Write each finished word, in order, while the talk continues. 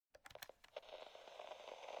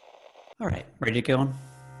All right, ready to go?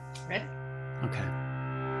 Right? Okay.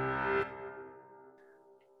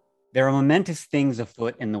 There are momentous things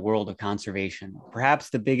afoot in the world of conservation,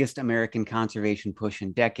 perhaps the biggest American conservation push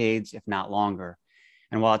in decades, if not longer.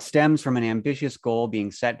 And while it stems from an ambitious goal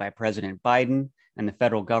being set by President Biden and the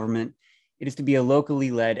federal government, it is to be a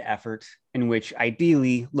locally led effort in which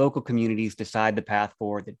ideally local communities decide the path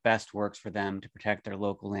forward that best works for them to protect their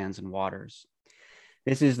local lands and waters.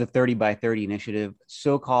 This is the 30 by 30 initiative,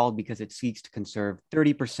 so called because it seeks to conserve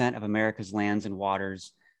 30% of America's lands and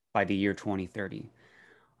waters by the year 2030.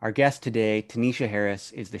 Our guest today, Tanisha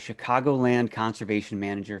Harris, is the Chicagoland Conservation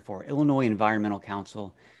Manager for Illinois Environmental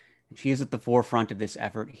Council, and she is at the forefront of this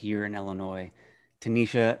effort here in Illinois.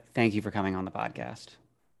 Tanisha, thank you for coming on the podcast.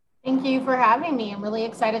 Thank you for having me. I'm really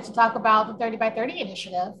excited to talk about the 30 by 30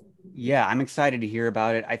 initiative. Yeah, I'm excited to hear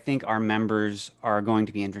about it. I think our members are going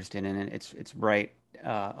to be interested in it. It's right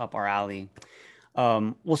up our alley.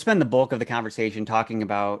 We'll spend the bulk of the conversation talking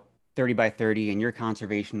about 30 by 30 and your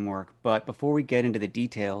conservation work. But before we get into the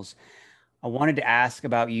details, I wanted to ask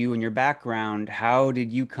about you and your background. How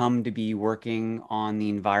did you come to be working on the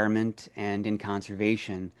environment and in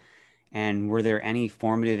conservation? And were there any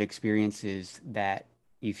formative experiences that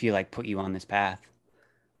you feel like put you on this path?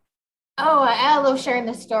 Oh, I love sharing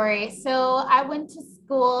this story. So I went to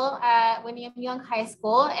school at William Young High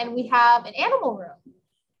School, and we have an animal room.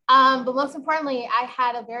 But most importantly, I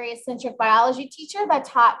had a very eccentric biology teacher that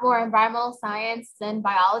taught more environmental science than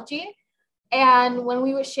biology. And when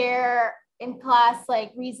we would share in class,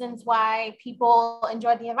 like reasons why people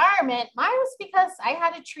enjoyed the environment, mine was because I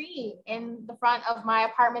had a tree in the front of my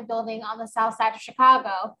apartment building on the south side of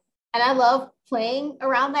Chicago. And I loved playing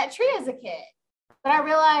around that tree as a kid. But I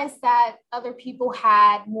realized that other people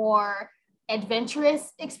had more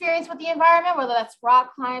adventurous experience with the environment, whether that's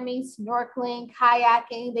rock climbing, snorkeling,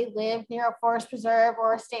 kayaking. They lived near a forest preserve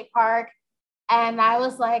or a state park. And I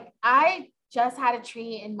was like, I just had a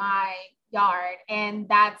tree in my yard. And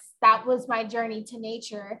that was my journey to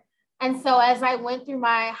nature. And so as I went through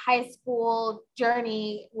my high school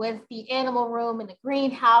journey with the animal room and the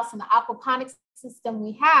greenhouse and the aquaponics system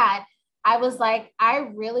we had, I was like, I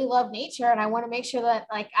really love nature and I want to make sure that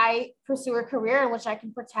like I pursue a career in which I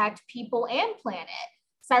can protect people and planet.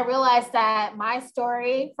 So I realized that my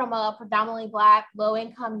story from a predominantly Black, low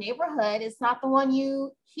income neighborhood is not the one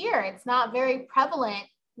you hear. It's not very prevalent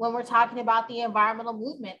when we're talking about the environmental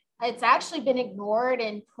movement. It's actually been ignored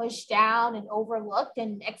and pushed down and overlooked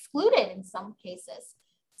and excluded in some cases.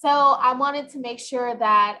 So I wanted to make sure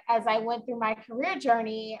that as I went through my career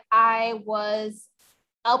journey, I was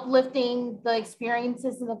uplifting the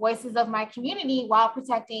experiences and the voices of my community while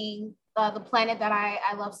protecting the planet that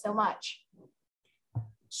I love so much.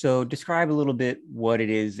 So describe a little bit what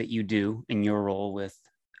it is that you do in your role with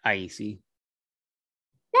IEC.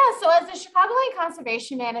 Yeah, so as the Chicagoland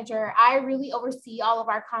Conservation Manager, I really oversee all of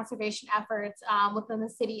our conservation efforts within the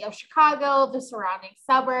city of Chicago, the surrounding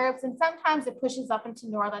suburbs, and sometimes it pushes up into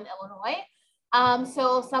northern Illinois.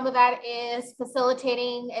 So some of that is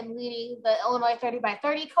facilitating and leading the Illinois 30 by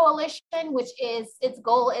 30 coalition, which is its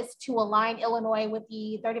goal is to align Illinois with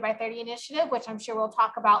the 30 by 30 initiative, which I'm sure we'll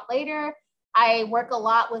talk about later. I work a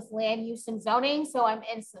lot with land use and zoning, so I'm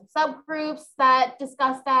in some subgroups that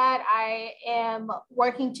discuss that. I am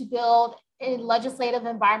working to build a legislative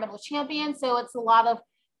environmental champion, so it's a lot of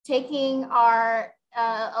taking our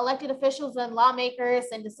elected officials and lawmakers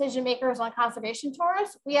and decision makers on conservation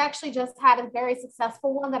tours. We actually just had a very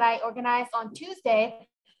successful one that I organized on Tuesday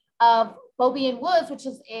of Beaubien Woods, which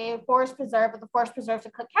is a forest preserve of the forest preserves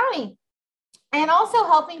of Cook County, and also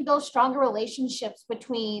helping build stronger relationships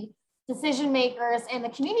between decision makers and the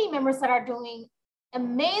community members that are doing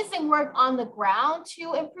amazing work on the ground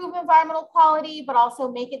to improve environmental quality, but also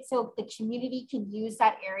make it so the community can use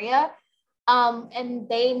that area. And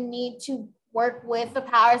they need to work with the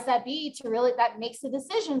powers that be to really that makes the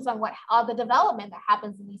decisions on what all the development that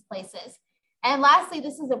happens in these places. And lastly,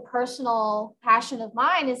 this is a personal passion of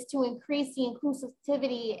mine, is to increase the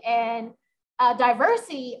inclusivity and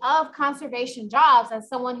diversity of conservation jobs. As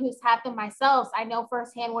someone who's had them myself, I know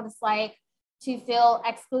firsthand what it's like to feel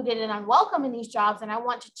excluded and unwelcome in these jobs, and I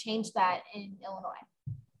want to change that in Illinois.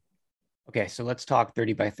 Okay, so let's talk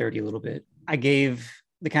 30 by 30 a little bit. I gave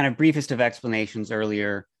the kind of briefest of explanations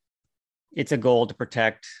earlier. It's a goal to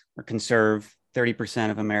protect or conserve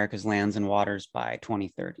 30% of America's lands and waters by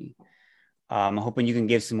 2030. I'm hoping you can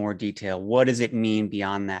give some more detail. What does it mean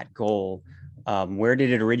beyond that goal? Where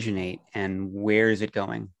did it originate and where is it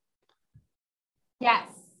going? Yes.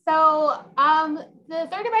 So the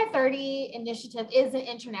 30 by 30 initiative is an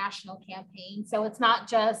international campaign. So it's not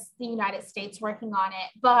just the United States working on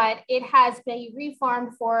it, but it has been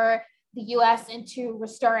reformed for the US into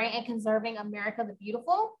restoring and conserving America the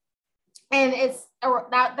Beautiful. And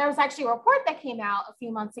there was actually a report that came out a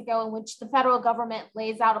few months ago in which the federal government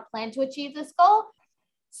lays out a plan to achieve this goal.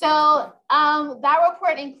 So that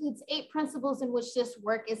report includes 8 principles in which this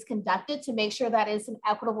work is conducted to make sure that it's an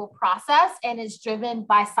equitable process and is driven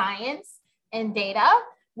by science and data,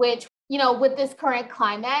 which, you know, with this current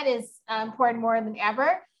climate is important more than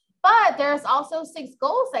ever. But there's also 6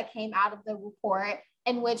 goals that came out of the report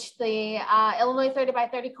in which the Illinois 30 by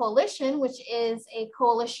 30 Coalition, which is a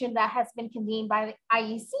coalition that has been convened by the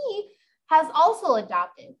IEC, has also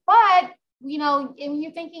adopted. But, you know, when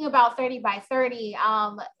you're thinking about 30 by 30,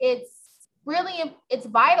 it's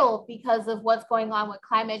vital because of what's going on with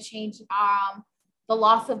climate change, the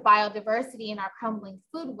loss of biodiversity and our crumbling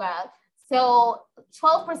food web. So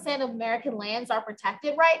 12% of American lands are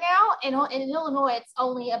protected right now. And in Illinois, it's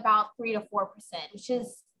only about 3 to 4%, which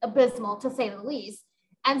is abysmal to say the least.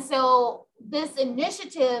 And so this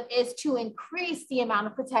initiative is to increase the amount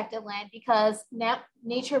of protected land because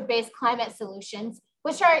nature-based climate solutions,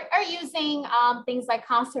 which are using things like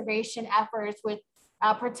conservation efforts with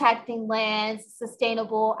protecting lands,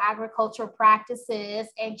 sustainable agricultural practices,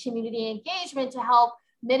 and community engagement to help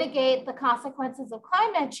mitigate the consequences of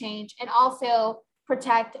climate change and also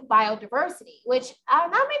protect biodiversity, which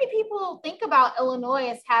not many people think about Illinois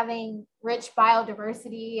as having rich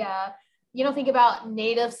biodiversity. You don't think about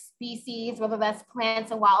native species, whether that's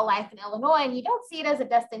plants and wildlife in Illinois, and you don't see it as a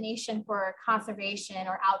destination for conservation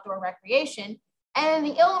or outdoor recreation. And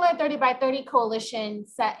the Illinois 30 by 30 Coalition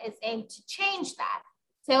is aimed to change that.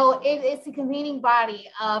 So it's a convening body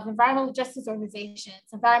of environmental justice organizations,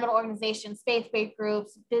 faith-based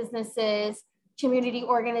groups, businesses, community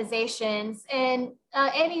organizations, and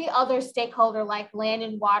any other stakeholder like land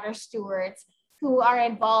and water stewards who are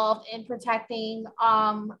involved in protecting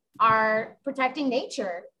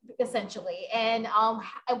nature, essentially, and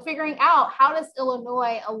figuring out how does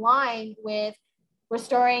Illinois align with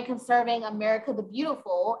restoring, conserving America the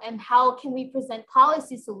Beautiful, and how can we present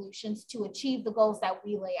policy solutions to achieve the goals that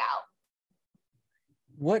we lay out.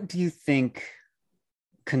 What do you think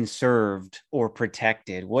conserved or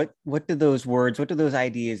protected? What do those words, what do those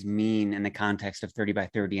ideas mean in the context of 30 by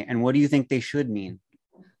 30? And what do you think they should mean?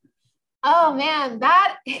 Oh man,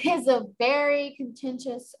 that is a very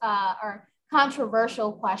contentious or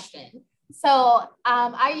controversial question. So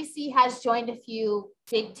IEC has joined a few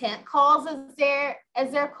big tent calls,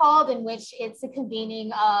 as they're called, in which it's a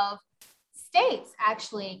convening of states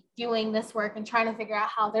actually doing this work and trying to figure out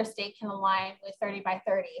how their state can align with 30 by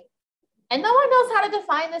 30. And no one knows how to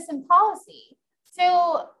define this in policy.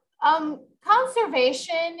 So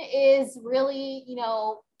conservation is really, you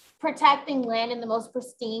know, protecting land in the most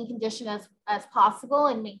pristine condition as possible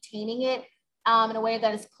and maintaining it in a way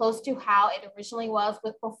that is close to how it originally was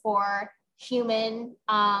with before human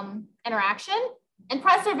interaction. And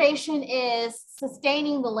preservation is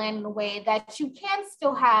sustaining the land in a way that you can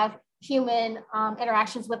still have human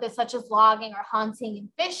interactions with it, such as logging or hunting and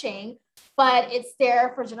fishing, but it's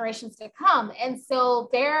there for generations to come. And so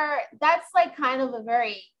that's like kind of a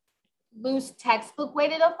very loose textbook way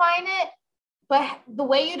to define it. But the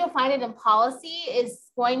way you define it in policy is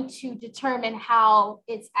going to determine how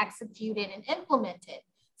it's executed and implemented.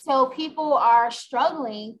 So people are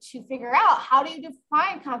struggling to figure out, how do you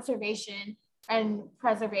define conservation and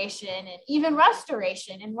preservation and even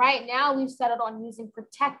restoration? And right now we've settled on using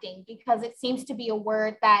protecting because it seems to be a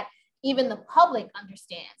word that even the public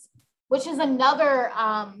understands, which is another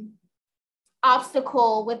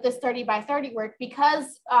obstacle with this 30 by 30 work, because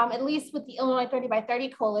at least with the Illinois 30 by 30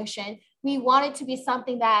 Coalition, we want it to be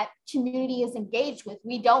something that community is engaged with.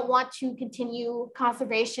 We don't want to continue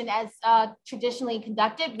conservation as traditionally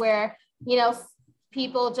conducted, where, you know,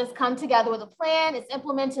 people just come together with a plan, it's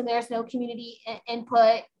implemented, and there's no community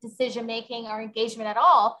input, decision-making, or engagement at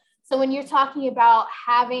all. So when you're talking about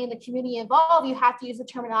having the community involved, you have to use a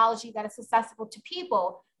terminology that is accessible to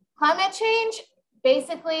people. Climate change,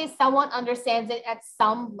 basically someone understands it at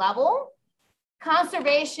some level.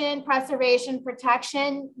 Conservation, preservation,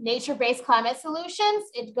 protection, nature-based climate solutions,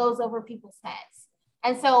 it goes over people's heads.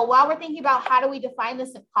 And so while we're thinking about how do we define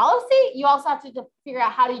this in policy, you also have to figure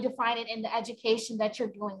out how do you define it in the education that you're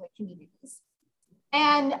doing with communities.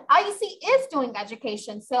 And IEC is doing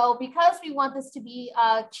education. So because we want this to be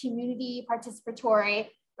community participatory,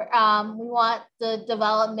 we want the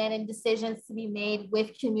development and decisions to be made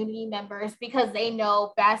with community members because they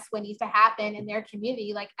know best what needs to happen in their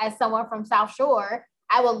community. Like, as someone from South Shore,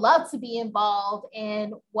 I would love to be involved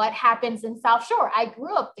in what happens in South Shore. I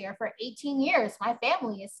grew up there for 18 years. My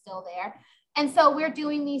family is still there. And so we're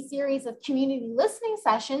doing these series of community listening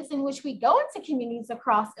sessions in which we go into communities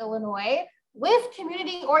across Illinois with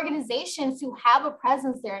community organizations who have a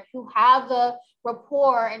presence there, who have the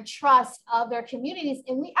rapport and trust of their communities.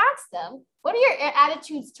 And we ask them, what are your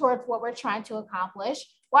attitudes towards what we're trying to accomplish?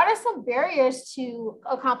 What are some barriers to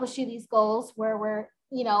accomplishing these goals where we're,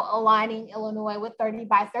 aligning Illinois with 30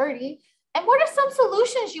 by 30? And what are some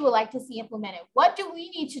solutions you would like to see implemented? What do we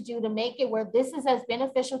need to do to make it where this is as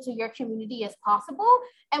beneficial to your community as possible?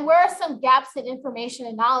 And where are some gaps in information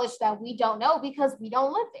and knowledge that we don't know because we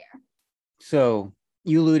don't live there? So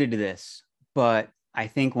you alluded to this, but I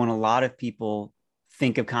think when a lot of people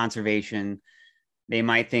think of conservation, they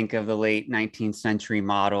might think of the late 19th century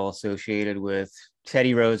model associated with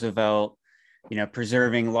Teddy Roosevelt,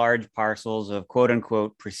 preserving large parcels of quote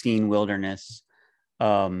unquote pristine wilderness.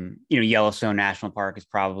 Yellowstone National Park is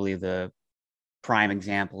probably the prime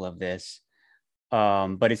example of this.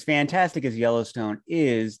 But as fantastic as Yellowstone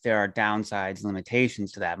is, there are downsides,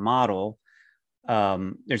 limitations to that model.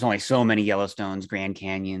 There's only so many Yellowstones, Grand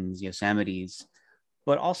Canyons, Yosemites,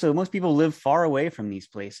 but also most people live far away from these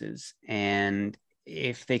places, and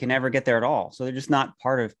if they can ever get there at all, so they're just not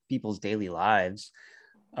part of people's daily lives.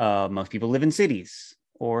 Most people live in cities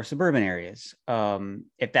or suburban areas.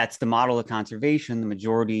 If that's the model of conservation, the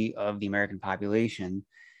majority of the American population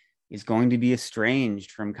is going to be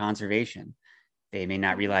estranged from conservation. They may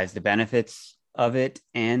not realize the benefits of it,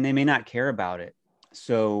 and they may not care about it.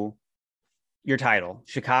 So your title,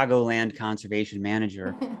 Chicago Land Conservation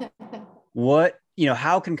Manager,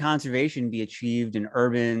 how can conservation be achieved in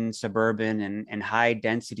urban, suburban, and high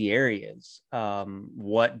density areas?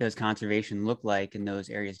 What does conservation look like in those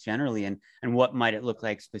areas generally? And what might it look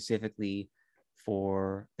like specifically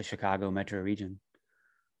for the Chicago metro region?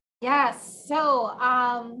 Yes, so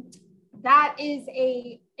that is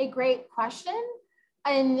a great question.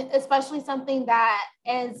 And especially something that,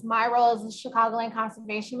 as my role as a Chicagoland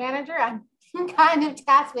Conservation Manager, I'm kind of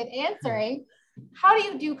tasked with answering. How do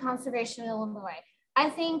you do conservation in Illinois? I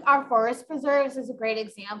think our forest preserves is a great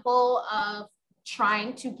example of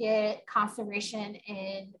trying to get conservation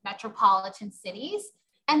in metropolitan cities.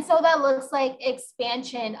 And so that looks like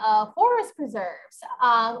expansion of forest preserves,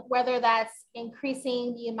 whether that's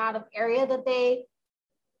increasing the amount of area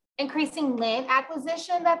increasing land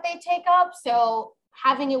acquisition that they take up. So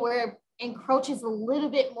having it where it encroaches a little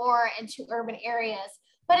bit more into urban areas,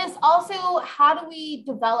 but it's also how do we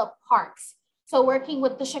develop parks? So working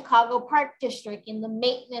with the Chicago Park District in the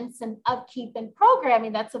maintenance and upkeep and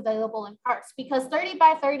programming that's available in parks, because 30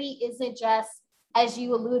 by 30 isn't just, as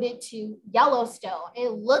you alluded to, Yellowstone.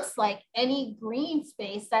 It looks like any green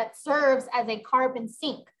space that serves as a carbon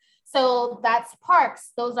sink. So that's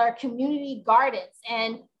parks, those are community gardens.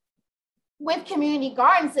 And with community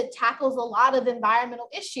gardens, it tackles a lot of environmental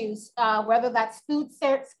issues, whether that's food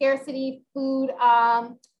scarcity, food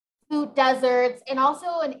deserts, and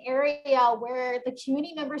also an area where the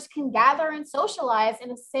community members can gather and socialize in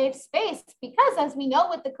a safe space. Because as we know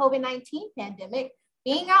with the COVID-19 pandemic,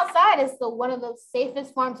 being outside is one of the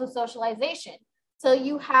safest forms of socialization. So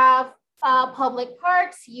you have public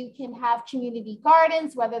parks, you can have community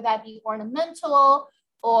gardens, whether that be ornamental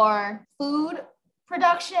or food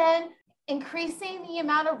production, increasing the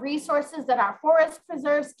amount of resources that our forest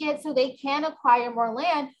preserves get so they can acquire more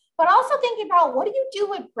land, but also thinking about what do you do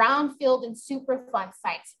with brownfield and Superfund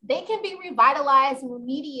sites? They can be revitalized and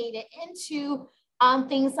remediated into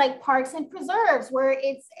things like parks and preserves, where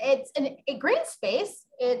it's a green space.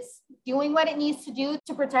 It's doing what it needs to do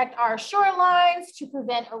to protect our shorelines, to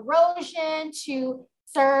prevent erosion, to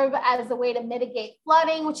serve as a way to mitigate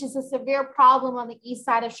flooding, which is a severe problem on the east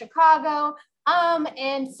side of Chicago,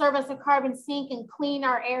 and serve as a carbon sink and clean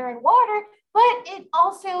our air and water. But it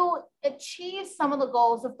also achieves some of the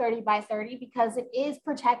goals of 30 by 30 because it is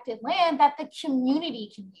protected land that the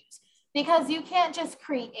community can use. Because you can't just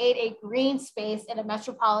create a green space in a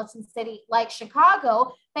metropolitan city like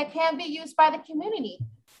Chicago that can be used by the community.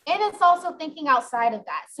 And it's also thinking outside of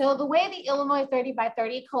that. So the way the Illinois 30 by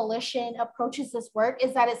 30 Coalition approaches this work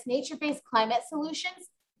is that it's nature-based climate solutions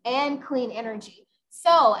and clean energy.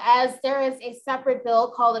 So as there is a separate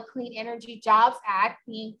bill called the Clean Energy Jobs Act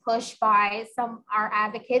being pushed by some our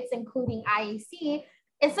advocates, including IEC,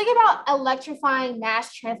 it's thinking about electrifying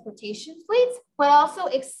mass transportation fleets, but also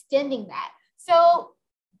extending that. So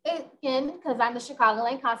again, because I'm the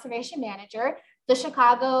Chicagoland Conservation Manager, the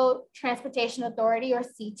Chicago Transportation Authority, or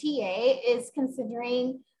CTA, is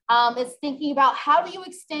considering, is thinking about how do you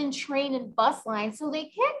extend train and bus lines so they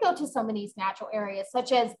can go to some of these natural areas,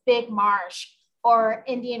 such as Big Marsh or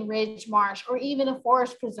Indian Ridge Marsh, or even a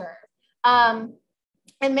forest preserve.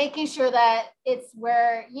 and making sure that it's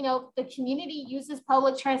where, you know, the community uses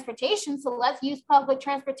public transportation. So let's use public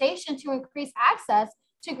transportation to increase access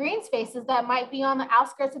to green spaces that might be on the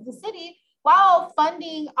outskirts of the city, while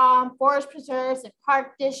funding forest preserves and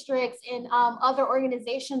park districts and other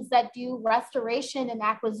organizations that do restoration and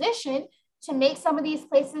acquisition to make some of these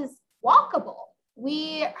places walkable.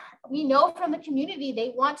 We know from the community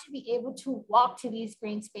they want to be able to walk to these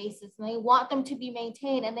green spaces, and they want them to be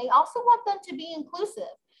maintained, and they also want them to be inclusive.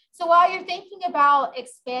 So while you're thinking about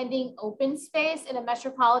expanding open space in a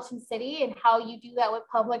metropolitan city and how you do that with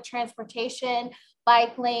public transportation,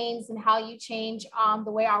 bike lanes, and how you change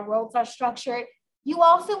the way our roads are structured, you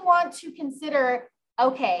also want to consider,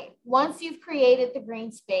 okay, once you've created the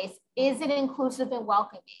green space, is it inclusive and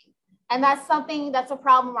welcoming? And that's a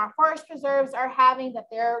problem our forest preserves are having, that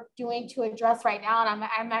they're doing to address right now. And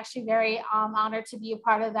I'm actually very honored to be a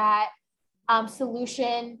part of that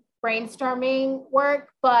solution brainstorming work,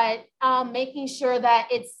 but making sure that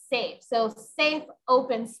it's safe. So safe,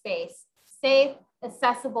 open space, safe,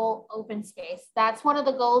 accessible, open space. That's one of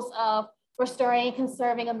the goals of Restoring and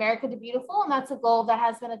Conserving America the Beautiful. And that's a goal that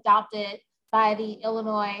has been adopted by the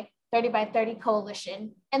Illinois 30 by 30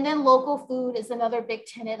 Coalition. And then local food is another big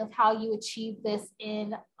tenet of how you achieve this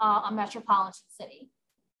in a metropolitan city.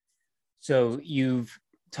 So you've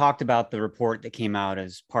talked about the report that came out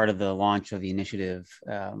as part of the launch of the initiative.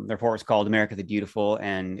 The report was called America the Beautiful,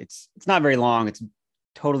 and it's not very long. It's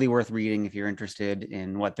totally worth reading if you're interested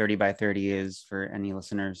in what 30 by 30 is for any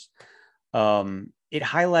listeners. It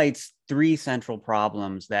highlights three central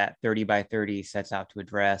problems that 30 by 30 sets out to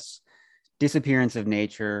address: disappearance of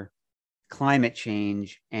nature, climate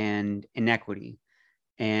change, and inequity.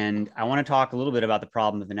 And I want to talk a little bit about the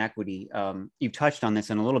problem of inequity. You've touched on this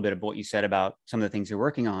in a little bit of what you said about some of the things you're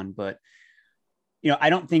working on, but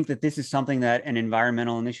I don't think that this is something that an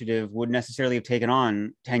environmental initiative would necessarily have taken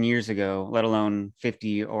on 10 years ago, let alone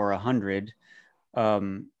 50 or 100.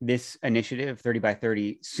 This initiative, 30 by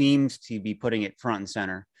 30, seems to be putting it front and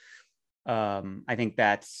center. I think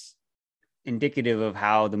that's indicative of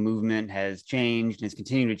how the movement has changed and has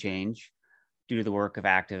continued to change due to the work of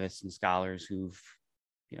activists and scholars who've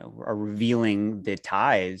are revealing the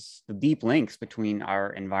ties, the deep links between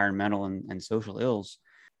our environmental and social ills.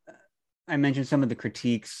 I mentioned some of the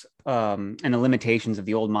critiques and the limitations of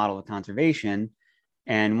the old model of conservation.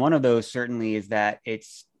 And one of those certainly is that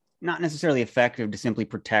it's not necessarily effective to simply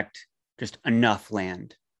protect just enough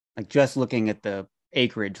land. Like just looking at the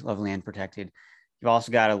acreage of land protected, you've also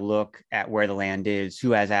got to look at where the land is,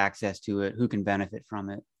 who has access to it, who can benefit from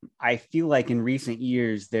it. I feel like in recent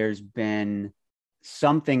years, there's been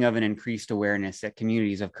something of an increased awareness that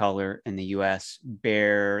communities of color in the US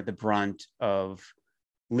bear the brunt of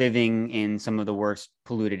living in some of the worst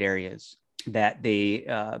polluted areas, that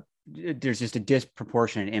there's just a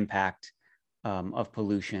disproportionate impact of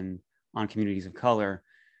pollution on communities of color.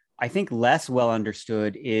 I think less well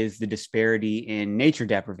understood is the disparity in nature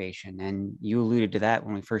deprivation. And you alluded to that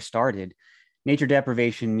when we first started. Nature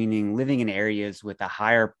deprivation, meaning living in areas with a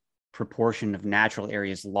higher proportion of natural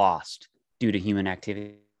areas lost due to human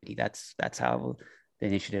activity. That's how the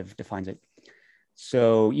initiative defines it.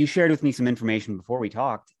 So you shared with me some information before we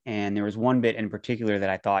talked, and there was one bit in particular that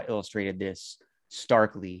I thought illustrated this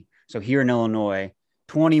starkly. So here in Illinois,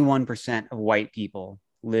 21% of white people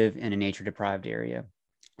live in a nature deprived area.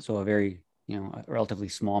 So a very, a relatively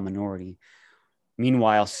small minority.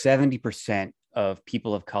 Meanwhile, 70% of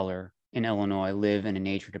people of color in Illinois live in a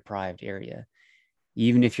nature deprived area.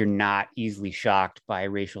 Even if you're not easily shocked by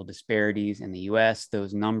racial disparities in the US,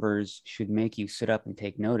 those numbers should make you sit up and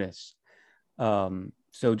take notice.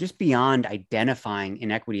 So just beyond identifying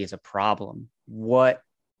inequity as a problem, what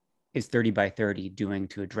is 30 by 30 doing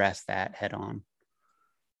to address that head on?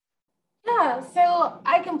 Yeah, so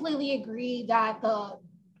I completely agree that the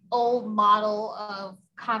old model of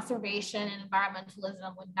conservation and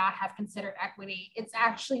environmentalism would not have considered equity. It's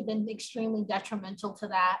actually been extremely detrimental to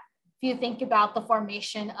that. If you think about the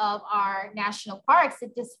formation of our national parks,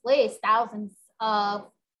 it displaced thousands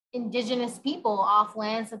of indigenous people off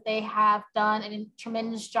lands that they have done a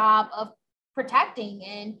tremendous job of protecting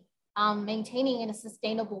and maintaining in a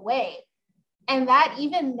sustainable way. And that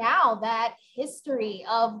even now, that history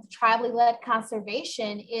of tribally led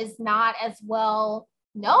conservation is not as well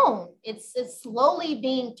known. It's slowly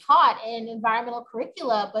being taught in environmental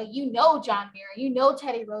curricula, but John Muir,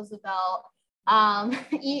 Teddy Roosevelt,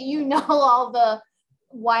 you know all the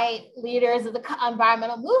white leaders of the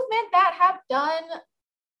environmental movement that have done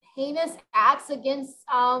heinous acts against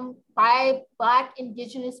by Black,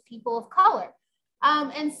 Indigenous people of color.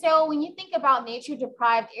 And so when you think about nature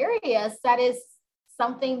deprived areas, that is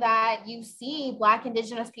something that you see Black,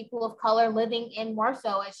 Indigenous people of color living in more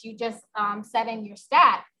so, as you just said in your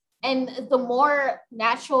stat. And the more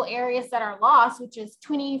natural areas that are lost, which is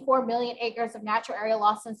 24 million acres of natural area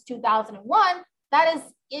lost since 2001, that is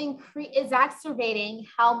exacerbating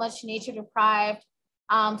how much nature deprived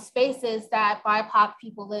spaces that BIPOC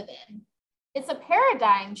people live in. It's a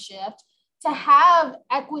paradigm shift to have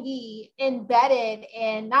equity embedded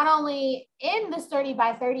in not only in this 30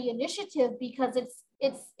 by 30 initiative, because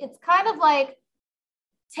it's kind of like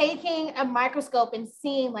taking a microscope and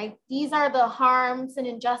seeing like, these are the harms and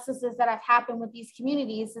injustices that have happened with these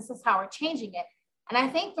communities. This is how we're changing it. And I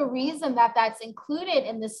think the reason that that's included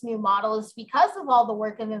in this new model is because of all the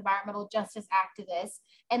work of environmental justice activists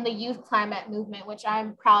and the youth climate movement, which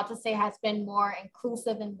I'm proud to say has been more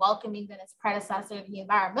inclusive and welcoming than its predecessor, the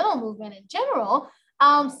environmental movement in general,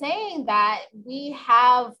 saying that we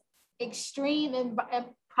have extreme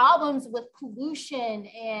problems with pollution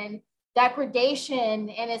and degradation,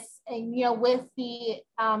 and it's, you know, with the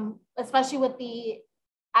especially with the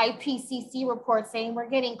IPCC report saying we're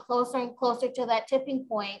getting closer and closer to that tipping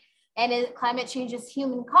point, and climate change is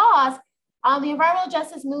human caused. The environmental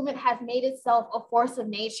justice movement has made itself a force of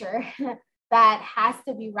nature that has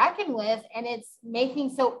to be reckoned with, and it's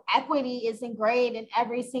making so equity is ingrained in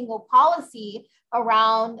every single policy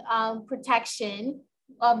around protection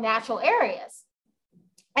of natural areas.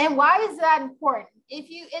 And why is that important?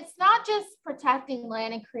 It's not just protecting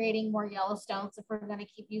land and creating more Yellowstones, if we're going to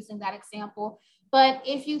keep using that example, but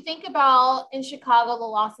if you think about in Chicago, the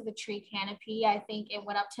loss of the tree canopy, I think it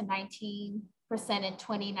went up to 19% in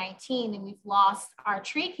 2019, and we've lost our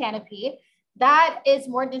tree canopy. That is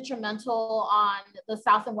more detrimental on the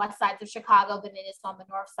south and west sides of Chicago than it is on the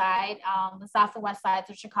north side. The south and west sides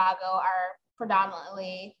of Chicago are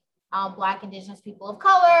predominantly Black, Indigenous people of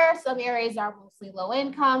color. Some areas are mostly low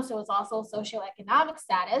income, so it's also socioeconomic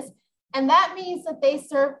status. And that means that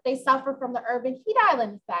they suffer from the urban heat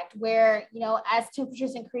island effect, where, you know, as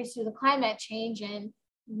temperatures increase due to climate change, and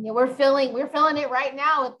you know, we're feeling it right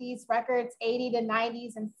now with these records, 80 to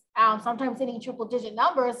 90s, and sometimes hitting triple digit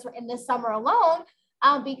numbers in this summer alone,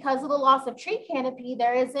 because of the loss of tree canopy.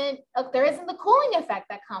 There isn't the cooling effect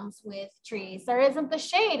that comes with trees. There isn't the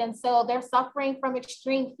shade, and so they're suffering from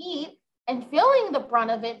extreme heat and feeling the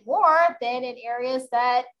brunt of it more than in areas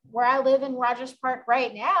that where I live in Rogers Park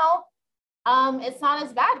right now. It's not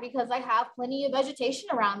as bad because I have plenty of vegetation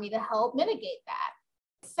around me to help mitigate that.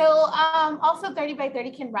 So also 30 by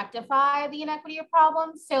 30 can rectify the inequity of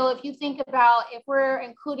problems. So if you think about, if we're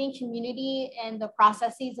including community in the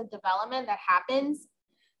processes of development that happens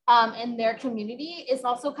in their community, it's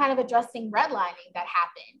also kind of addressing redlining that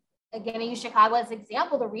happened. Again, I use Chicago as an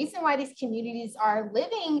example. The reason why these communities are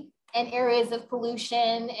living in areas of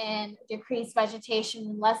pollution and decreased vegetation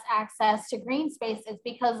and less access to green space is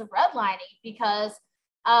because of redlining. Because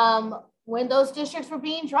when those districts were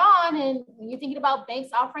being drawn, and when you're thinking about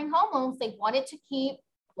banks offering home loans, they wanted to keep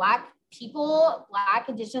Black people, Black,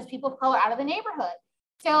 Indigenous people of color out of the neighborhood.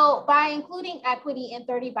 So by including equity in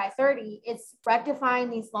 30 by 30, it's rectifying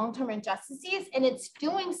these long-term injustices, and it's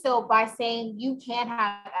doing so by saying you can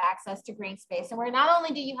have access to green space. And where not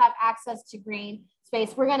only do you have access to green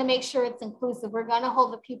space, we're going to make sure it's inclusive. We're going to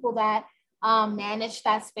hold the people that manage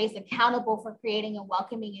that space accountable for creating a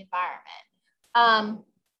welcoming environment.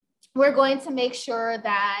 We're going to make sure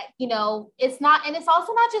that, you know, it's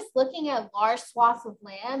also not just looking at large swaths of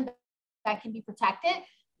land that can be protected.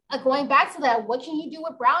 Going back to that, what can you do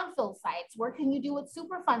with brownfield sites? What can you do with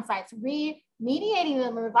Superfund sites? Remediating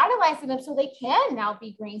them and revitalizing them so they can now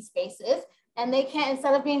be green spaces, and they can,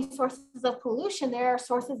 instead of being sources of pollution, there are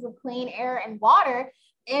sources of clean air and water,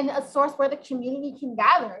 and a source where the community can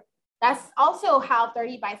gather. That's also how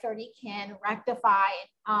 30 by 30 can rectify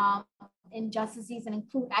injustices and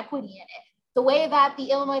include equity in it. The way that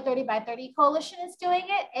the Illinois 30 by 30 Coalition is doing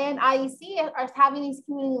it, and IEC are having these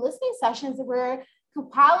community listening sessions where we're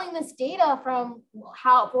compiling this data from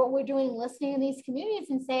what we're doing, listening in these communities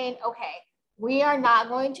and saying, okay, we are not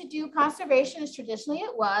going to do conservation as traditionally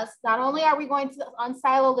it was. Not only are we going to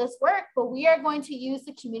unsilo this work, but we are going to use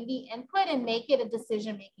the community input and make it a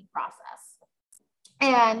decision-making process.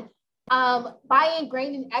 And by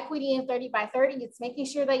ingraining equity in 30 by 30, it's making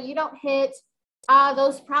sure that you don't hit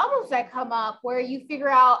those problems that come up where you figure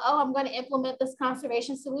out, oh, I'm going to implement this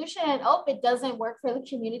conservation solution, and oh, it doesn't work for the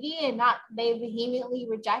community, and they vehemently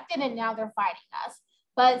reject it, and now they're fighting us.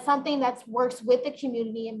 But something that works with the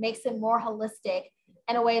community and makes it more holistic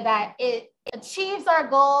in a way that it achieves our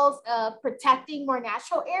goals of protecting more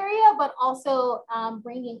natural area, but also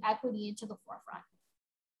bringing equity into the forefront.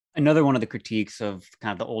 Another one of the critiques of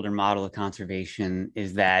kind of the older model of conservation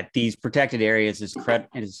is that these protected areas,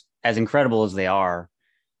 as incredible as they are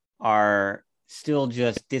still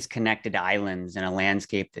just disconnected islands in a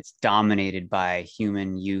landscape that's dominated by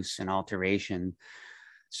human use and alteration.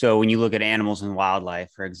 So when you look at animals and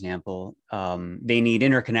wildlife, for example, they need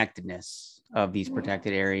interconnectedness of these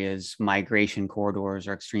protected areas. Migration corridors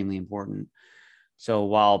are extremely important. So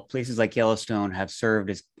while places like Yellowstone have served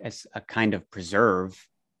as a kind of preserve,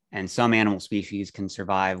 and some animal species can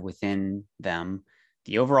survive within them,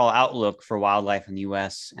 the overall outlook for wildlife in the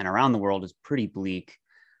US and around the world is pretty bleak.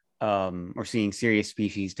 We're seeing serious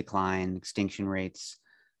species decline, extinction rates.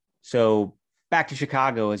 So back to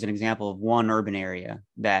Chicago as an example of one urban area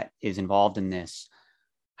that is involved in this.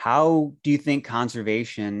 How do you think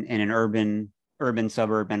conservation in an urban,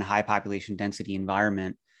 suburban, high population density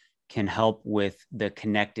environment can help with the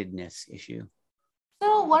connectedness issue?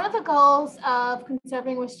 So one of the goals of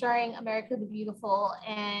Conserving Restoring America the Beautiful,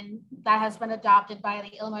 and that has been adopted by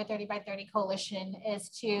the Illinois 30 by 30 Coalition, is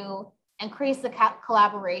to increase the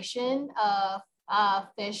collaboration of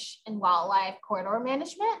fish and wildlife corridor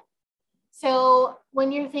management. So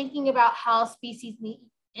when you're thinking about how species need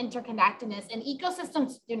interconnectedness and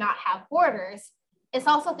ecosystems do not have borders, it's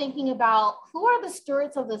also thinking about who are the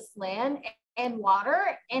stewards of this land and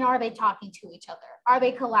water, and are they talking to each other? Are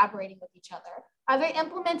they collaborating with each other? Are they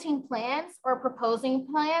implementing plans or proposing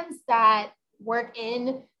plans that work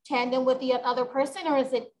in tandem with the other person, or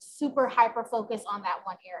is it super hyper focused on that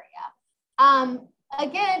one area?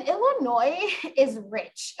 Again, Illinois is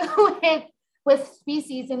rich with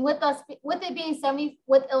species, and with it being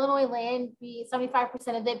with Illinois land be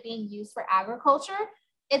 75% of it being used for agriculture,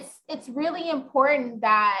 it's really important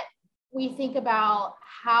that we think about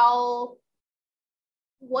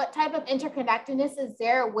what type of interconnectedness is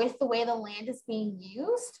there with the way the land is being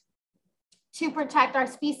used to protect our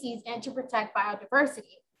species and to protect biodiversity.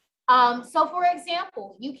 So for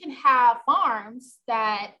example, you can have farms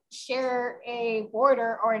that share a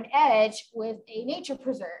border or an edge with a nature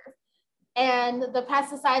preserve. And the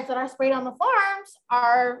pesticides that are sprayed on the farms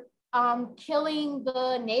are killing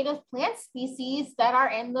the native plant species that are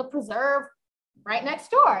in the preserve right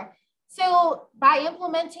next door. So by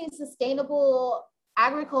implementing sustainable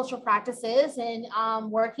agricultural practices and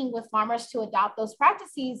working with farmers to adopt those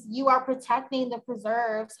practices, you are protecting the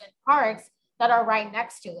preserves and parks that are right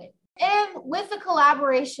next to it. And with the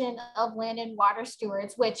collaboration of land and water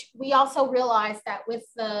stewards, which we also realized that with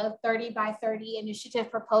the 30 by 30 initiative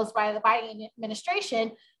proposed by the Biden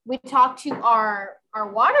administration, we talked to our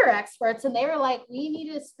water experts, and they were like, we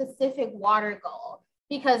need a specific water goal,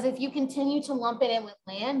 because if you continue to lump it in with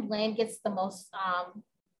land gets the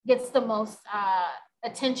most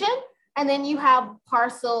attention. And then you have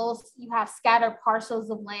scattered parcels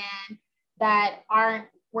of land that aren't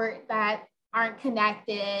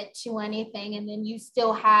connected to anything. And then you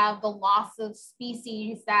still have the loss of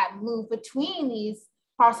species that move between these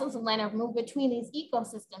parcels of land or move between these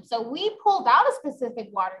ecosystems. So we pulled out a specific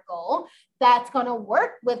water goal that's going to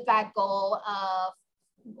work with that goal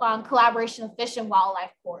of collaboration of fish and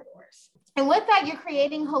wildlife corridors. And with that, you're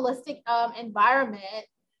creating holistic environment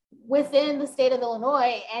within the state of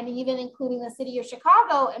Illinois, and even including the city of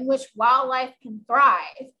Chicago, in which wildlife can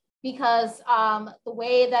thrive, because the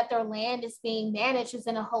way that their land is being managed is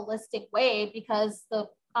in a holistic way, because the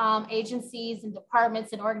agencies and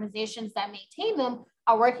departments and organizations that maintain them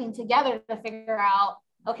are working together to figure out,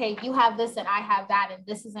 okay, you have this and I have that, and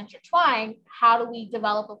this is intertwined. How do we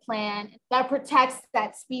develop a plan that protects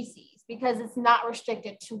that species? Because it's not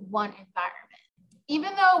restricted to one environment.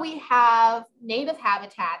 Even though we have native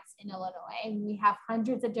habitats in Illinois and we have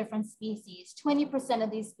hundreds of different species, 20% of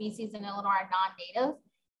these species in Illinois are non-native,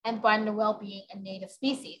 and Bundewell being a native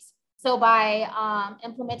species. So by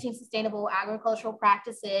implementing sustainable agricultural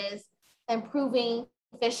practices, improving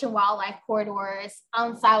fish and wildlife corridors,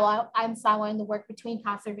 unsiloing the work between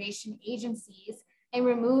conservation agencies, and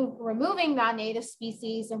removing non-native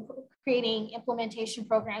species and creating implementation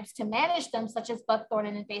programs to manage them, such as buckthorn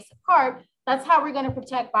and invasive carp, that's how we're going to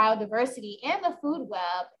protect biodiversity and the food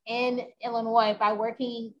web in Illinois, by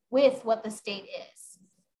working with what the state is.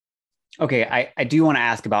 Okay, I do want to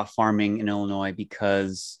ask about farming in Illinois,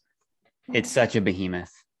 because it's such a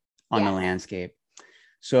behemoth on the landscape.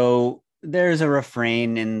 So there's a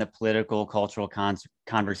refrain in the political, cultural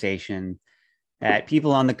conversation that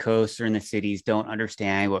people on the coast or in the cities don't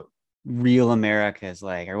understand what real America is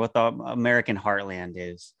like, or what the American heartland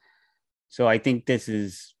is. So I think this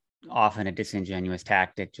is often a disingenuous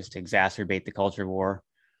tactic just to exacerbate the culture war.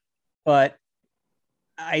 But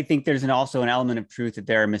I think there's also an element of truth that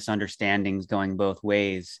there are misunderstandings going both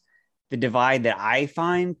ways. The divide that I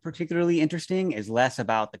find particularly interesting is less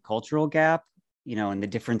about the cultural gap, and the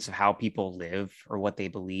difference of how people live or what they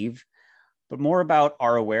believe, but more about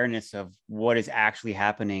our awareness of what is actually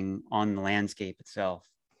happening on the landscape itself.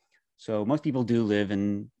 So most people do live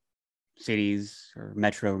in cities or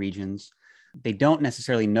metro regions. They don't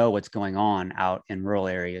necessarily know what's going on out in rural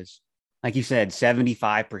areas. Like you said,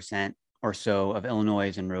 75% or so of Illinois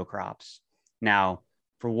is in row crops. Now,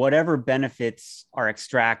 for whatever benefits are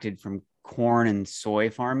extracted from corn and soy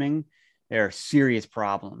farming, there are serious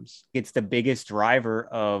problems. It's the biggest driver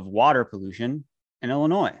of water pollution in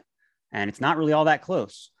Illinois, and it's not really all that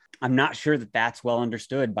close. I'm not sure that that's well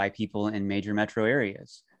understood by people in major metro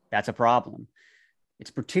areas. That's a problem. It's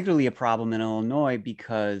particularly a problem in Illinois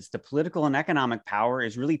because the political and economic power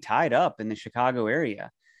is really tied up in the Chicago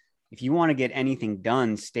area. If you want to get anything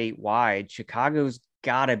done statewide, Chicago's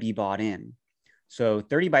got to be bought in. So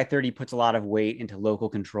 30 by 30 puts a lot of weight into local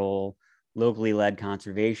control, locally led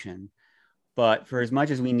conservation. But for as much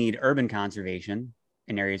as we need urban conservation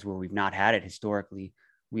in areas where we've not had it historically,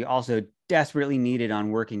 we also desperately need it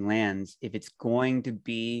on working lands if it's going to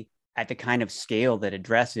be at the kind of scale that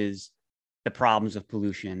addresses the problems of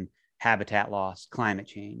pollution, habitat loss, climate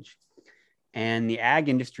change. And the ag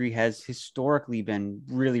industry has historically been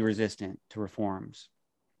really resistant to reforms.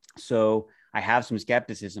 So I have some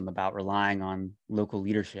skepticism about relying on local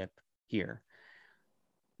leadership here.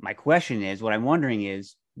 My question is, what I'm wondering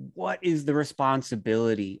is, what is the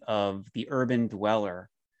responsibility of the urban dweller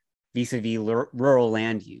vis-a-vis rural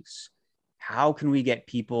land use? How can we get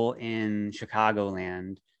people in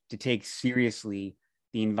Chicagoland to take seriously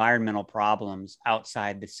the environmental problems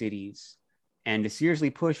outside the cities and to seriously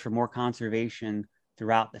push for more conservation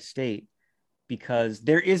throughout the state? Because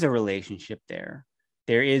there is a relationship there.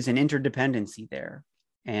 There is an interdependency there.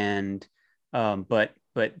 And, but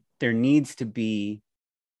there needs to be,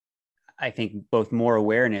 I think, both more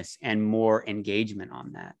awareness and more engagement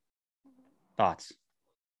on that. Thoughts?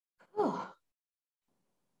 Oh,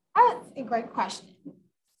 that's a great question.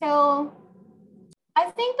 So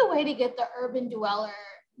I think the way to get the urban dweller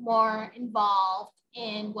more involved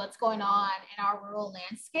in what's going on in our rural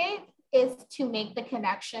landscape is to make the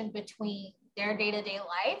connection between their day-to-day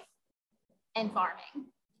life and farming.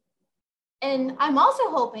 And I'm also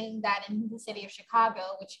hoping that in the city of Chicago,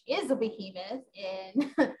 which is a behemoth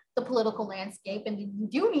in the political landscape, and you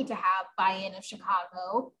do need to have buy-in of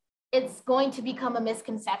Chicago, it's going to become a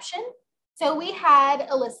misconception. So we had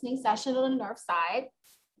a listening session on the North Side,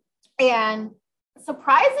 and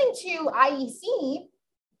surprising to IEC,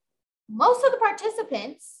 most of the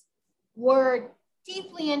participants were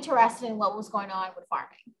deeply interested in what was going on with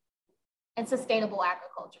farming and sustainable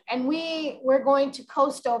agriculture. And we're going to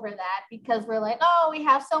coast over that because we're like, oh, we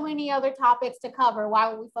have so many other topics to cover. Why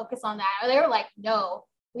would we focus on that? Or they were like, no,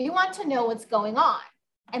 we want to know what's going on.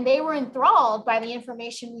 And they were enthralled by the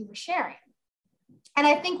information we were sharing. And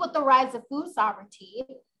I think with the rise of food sovereignty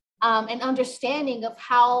and understanding of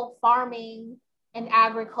how farming and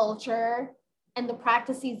agriculture and the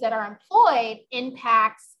practices that are employed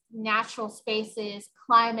impacts natural spaces,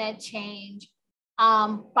 climate change,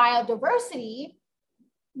 biodiversity,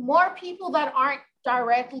 more people that aren't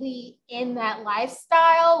directly in that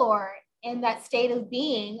lifestyle or in that state of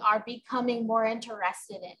being are becoming more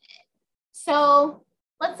interested in it. So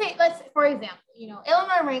let's for example,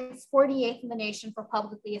 Illinois ranks 48th in the nation for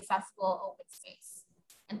publicly accessible open space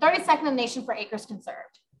and 32nd in the nation for acres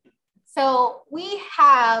conserved. So we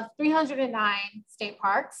have 309 state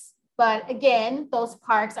parks, but again, those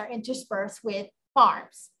parks are interspersed with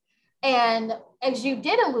farms. And as you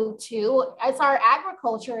did allude to, as our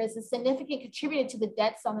agriculture is a significant contributor to the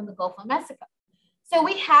dead zone in the Gulf of Mexico. So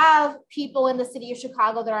we have people in the city of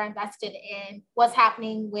Chicago that are invested in what's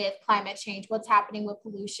happening with climate change, what's happening with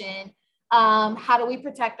pollution, how do we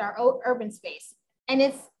protect our urban space? And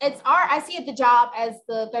I see it the job as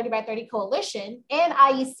the 30 by 30 coalition and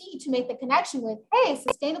IEC to make the connection with, hey,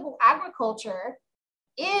 sustainable agriculture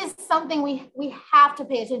is something we have to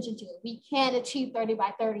pay attention to. We can't achieve 30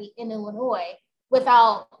 by 30 in Illinois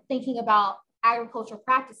without thinking about agricultural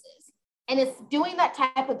practices. And it's doing that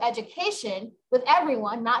type of education with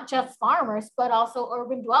everyone, not just farmers, but also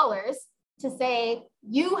urban dwellers, to say,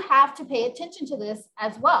 you have to pay attention to this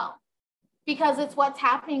as well. Because it's what's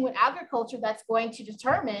happening with agriculture that's going to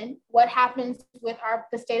determine what happens with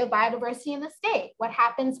the state of biodiversity in the state, what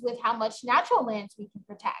happens with how much natural lands we can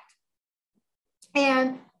protect,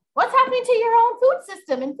 and what's happening to your own food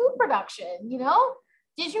system and food production.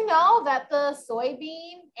 Did you know that the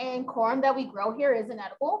soybean and corn that we grow here isn't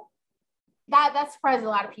edible? That surprised a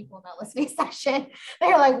lot of people in that listening session.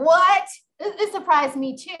 They're like, what? It surprised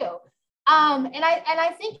me too. And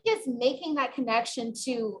I think it's making that connection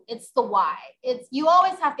to it's the why. It's you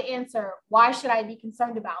always have to answer, why should I be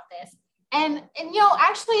concerned about this? And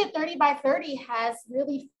actually, a 30 by 30 has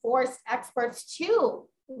really forced experts to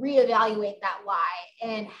reevaluate that why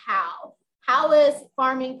and how. How is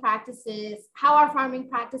farming practices, how are farming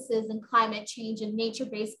practices and climate change and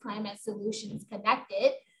nature-based climate solutions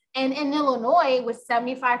connected? And in Illinois, with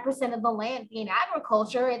 75% of the land being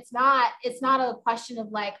agriculture, it's not a question of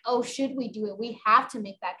like, oh, should we do it? We have to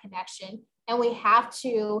make that connection, and we have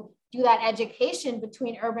to do that education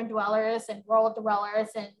between urban dwellers and rural dwellers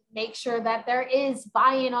and make sure that there is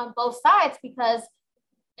buy-in on both sides, because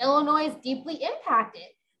Illinois is deeply impacted.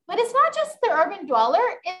 But it's not just the urban dweller,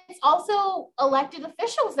 it's also elected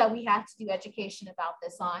officials that we have to do education about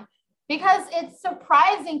this on. Because it's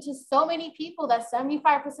surprising to so many people that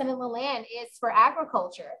 75% of the land is for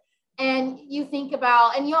agriculture. And you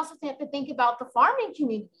also have to think about the farming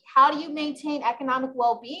community. How do you maintain economic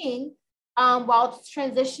well-being while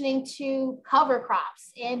transitioning to cover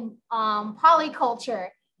crops and polyculture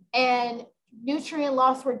and nutrient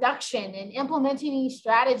loss reduction and implementing these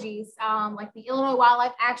strategies like the Illinois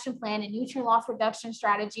Wildlife Action Plan and nutrient loss reduction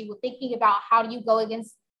strategy? We're thinking about how do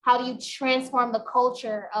you transform the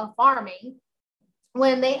culture of farming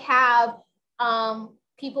when they have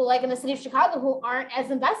people like in the city of Chicago who aren't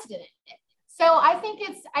as invested in it? So I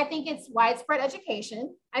think it's widespread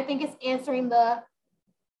education. I think it's answering the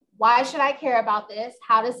why should I care about this?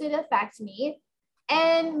 How does it affect me?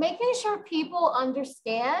 And making sure people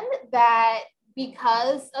understand that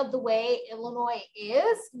because of the way Illinois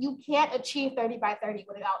is, you can't achieve 30 by 30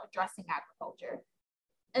 without addressing agriculture.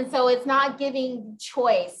 And so it's not giving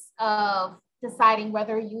choice of deciding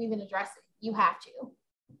whether you even address it. You have to.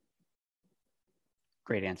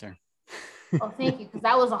 Great answer. Well, thank you, because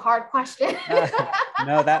that was a hard question.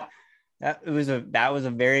 No, that was a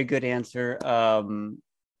very good answer.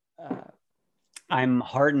 I'm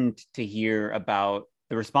heartened to hear about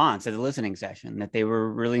the response at the listening session, that they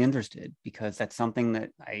were really interested, because that's something that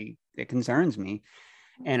it concerns me.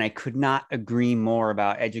 And I could not agree more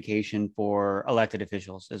about education for elected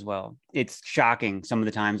officials as well. It's shocking some of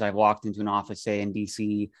the times I've walked into an office, say in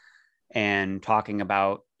DC, and talk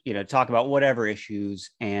about whatever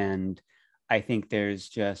issues. And I think there's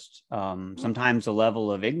just sometimes a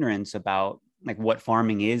level of ignorance about like what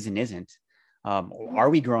farming is and isn't. Are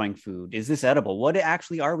we growing food? Is this edible? What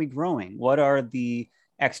actually are we growing? What are the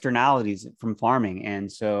externalities from farming?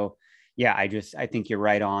 And so, yeah, I think you're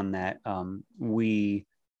right on that.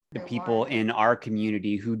 The people in our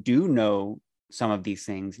community who do know some of these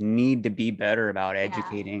things need to be better about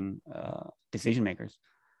educating decision makers.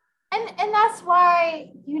 And that's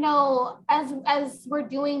why, as we're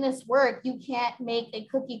doing this work, you can't make a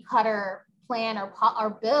cookie cutter plan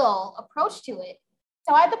or bill approach to it.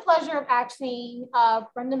 So I had the pleasure of asking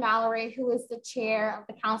Brenda Mallory, who is the chair of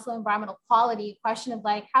the Council of Environmental Quality, a question of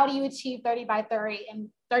like, how do you achieve 30 by 30 and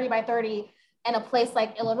 30 by 30 in a place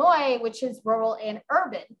like Illinois, which is rural and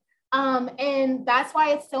urban? And that's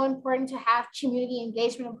why it's so important to have community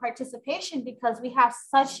engagement and participation, because we have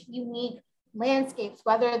such unique landscapes,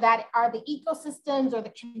 whether that are the ecosystems or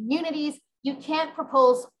the communities. You can't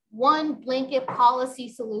propose one blanket policy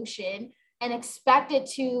solution and expect it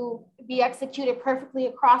to be executed perfectly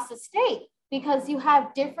across the state, because you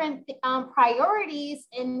have different priorities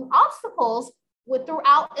and obstacles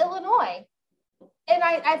throughout Illinois. And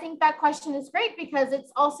I think that question is great, because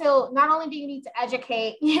it's also not only do you need to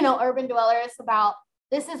educate, urban dwellers about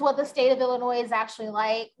this is what the state of Illinois is actually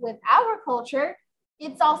like with agriculture,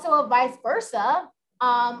 it's also a vice versa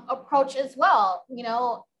approach as well,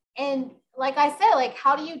 and like I said, like,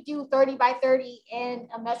 how do you do 30 by 30 in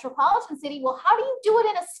a metropolitan city? Well, how do you do it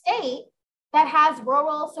in a state that has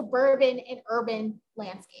rural, suburban, and urban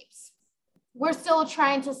landscapes? We're still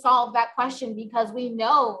trying to solve that question, because we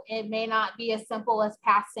know it may not be as simple as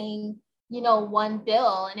passing, one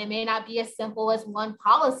bill, and it may not be as simple as one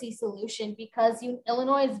policy solution, because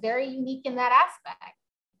Illinois is very unique in that aspect.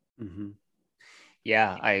 Mm-hmm.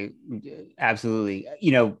 Yeah, I absolutely.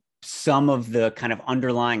 Some of the kind of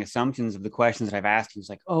underlying assumptions of the questions that I've asked you is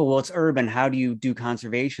like, oh, well, it's urban. How do you do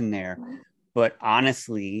conservation there? Mm-hmm. But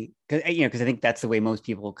honestly, because I think that's the way most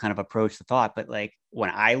people kind of approach the thought. But like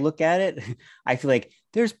when I look at it, I feel like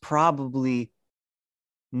there's probably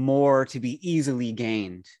more to be easily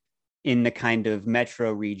gained in the kind of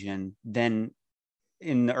metro region than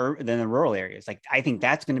in the rural areas. Like I think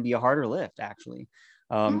that's going to be a harder lift, actually,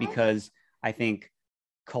 because I think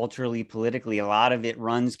culturally, politically, a lot of it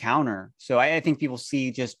runs counter. So I think people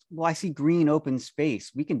see I see green open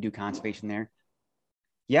space. We can do conservation there.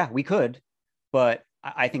 Yeah, we could, but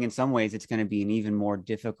I think in some ways it's going to be an even more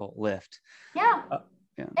difficult lift. Yeah.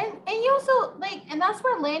 Yeah. And you also and that's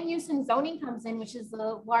where land use and zoning comes in, which is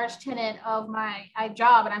the large tenet of my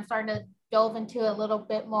job. And I'm starting to delve into a little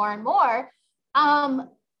bit more and more.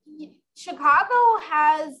 Chicago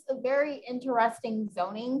has a very interesting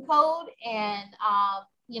zoning code, and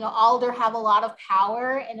Alder have a lot of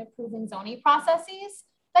power in approving zoning processes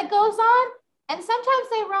that goes on. And sometimes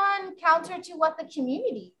they run counter to what the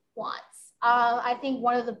community wants. I think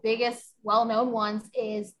one of the biggest well-known ones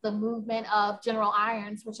is the movement of General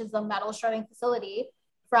Irons, which is a metal shredding facility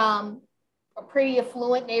from a pretty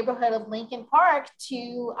affluent neighborhood of Lincoln Park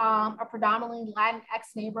to a predominantly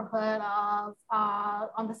Latinx neighborhood of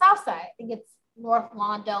on the south side. I think it's North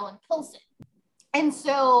Lawndale and Pilsen. And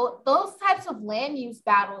so those types of land use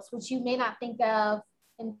battles, which you may not think of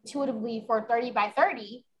intuitively for 30 by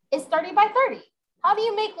 30, is 30 by 30. How do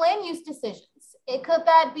you make land use decisions? Could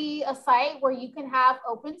that be a site where you can have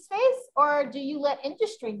open space, or do you let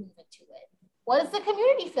industry move into it? What does the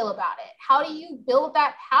community feel about it? How do you build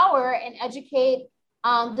that power and educate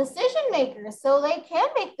decision makers so they can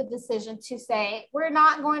make the decision to say, we're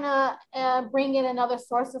not going to bring in another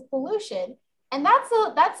source of pollution? And that's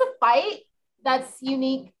a fight that's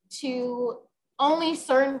unique to only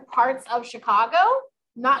certain parts of Chicago,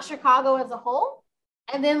 not Chicago as a whole.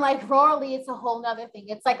 And then like rurally, it's a whole nother thing.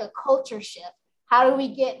 It's like a culture shift. How do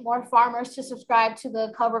we get more farmers to subscribe to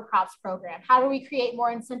the cover crops program? How do we create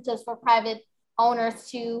more incentives for private owners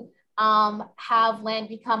to have land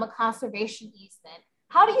become a conservation easement?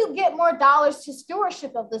 How do you get more dollars to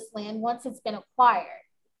stewardship of this land once it's been acquired?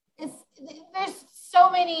 There's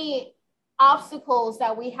so many obstacles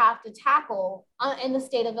that we have to tackle in the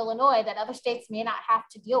state of Illinois that other states may not have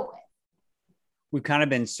to deal with. We've kind of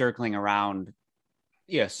been circling around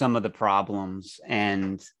some of the problems,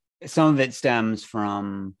 and some of it stems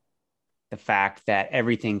from the fact that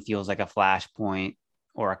everything feels like a flashpoint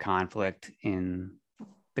or a conflict in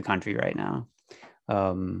the country right now.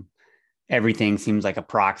 Everything seems like a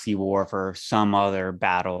proxy war for some other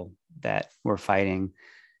battle that we're fighting.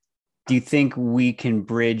 Do you think we can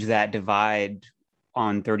bridge that divide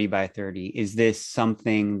on 30 by 30? Is this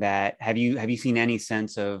something that, have you seen any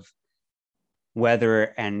sense of whether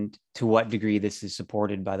and to what degree this is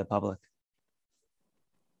supported by the public?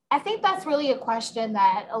 I think that's really a question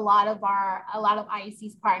that a lot of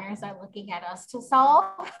IEC's partners are looking at us to solve.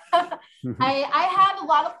 Mm-hmm. I had a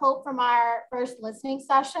lot of hope from our first listening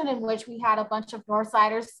session, in which we had a bunch of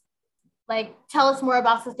Northsiders like, tell us more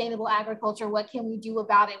about sustainable agriculture. What can we do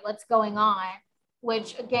about it? What's going on?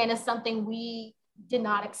 Which again is something we did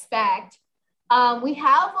not expect. We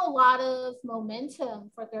have a lot of momentum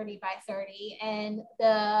for 30 by 30, and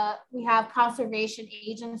we have conservation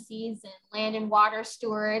agencies and land and water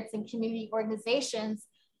stewards and community organizations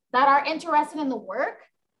that are interested in the work.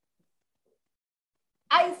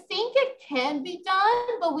 I think it can be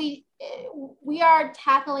done, but we are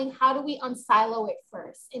tackling how do we unsilo it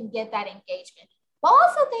first and get that engagement, while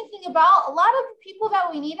also thinking about a lot of the people that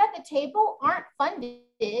we need at the table aren't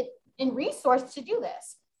funded and resourced to do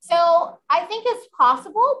this. So I think it's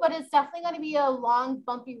possible, but it's definitely going to be a long,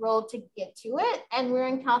 bumpy road to get to it. And we're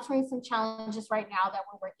encountering some challenges right now that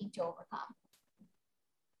we're working to overcome.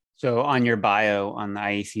 So on your bio on the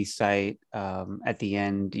IEC site, at the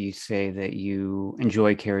end, you say that you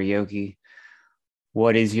enjoy karaoke.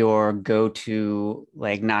 What is your go-to,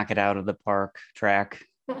 like, knock it out of the park track?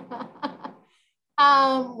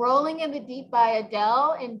 Rolling in the Deep by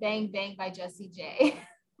Adele and Bang Bang by Jessie J.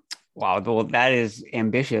 Wow, well, that is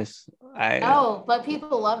ambitious. But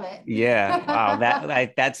people love it. Yeah, wow,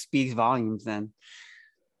 that speaks volumes then.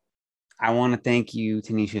 I want to thank you,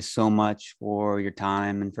 Tanisha, so much for your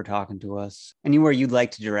time and for talking to us. Anywhere you'd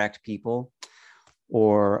like to direct people,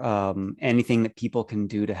 or anything that people can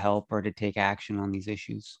do to help or to take action on these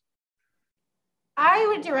issues? I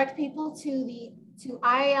would direct people to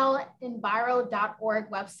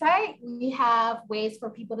ILEnviro.org website. We have ways for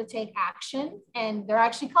people to take action, and they're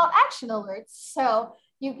actually called action alerts. So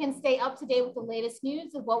you can stay up to date with the latest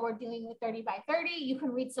news of what we're doing with 30 by 30. You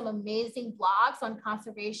can read some amazing blogs on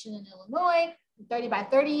conservation in Illinois, the 30 by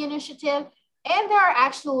 30 initiative, and there are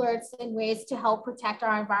action alerts and ways to help protect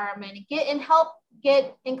our environment and help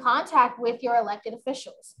get in contact with your elected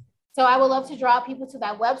officials. So I would love to draw people to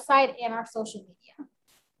that website and our social media.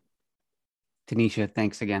 Tanisha,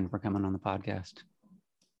 thanks again for coming on the podcast.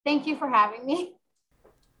 Thank you for having me.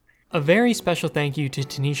 A very special thank you to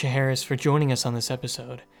Tanisha Harris for joining us on this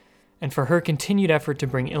episode, and for her continued effort to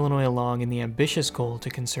bring Illinois along in the ambitious goal to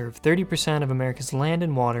conserve 30% of America's land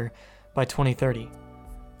and water by 2030.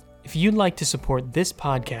 If you'd like to support this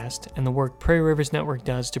podcast and the work Prairie Rivers Network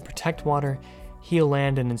does to protect water heal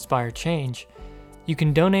land, and inspire change, you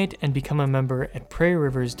can donate and become a member at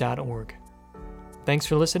prairieriver's.org. Thanks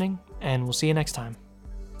for listening, and we'll see you next time.